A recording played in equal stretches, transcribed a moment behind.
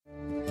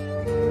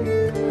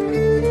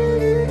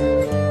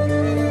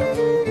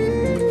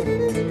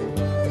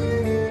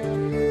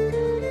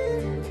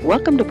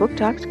Welcome to Book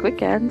Talks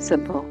Quick and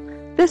Simple.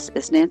 This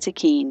is Nancy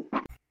Keene.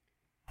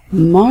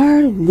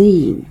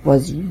 Marlene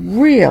was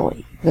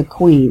really the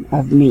queen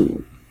of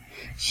mean.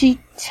 She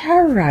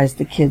terrorized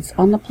the kids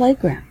on the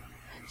playground.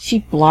 She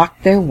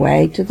blocked their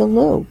way to the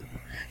loo.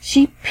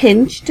 She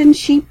pinched and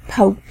she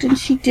poked and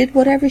she did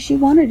whatever she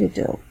wanted to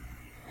do.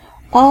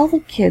 All the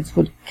kids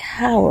would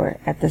cower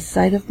at the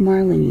sight of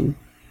Marlene.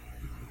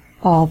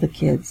 All the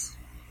kids,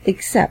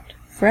 except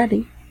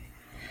Freddie.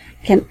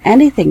 Can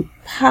anything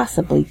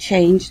possibly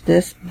change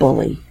this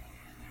bully?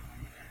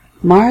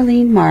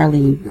 Marlene,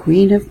 Marlene,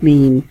 Queen of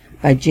Mean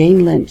by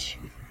Jane Lynch.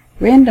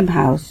 Random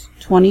House,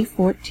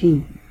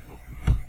 2014.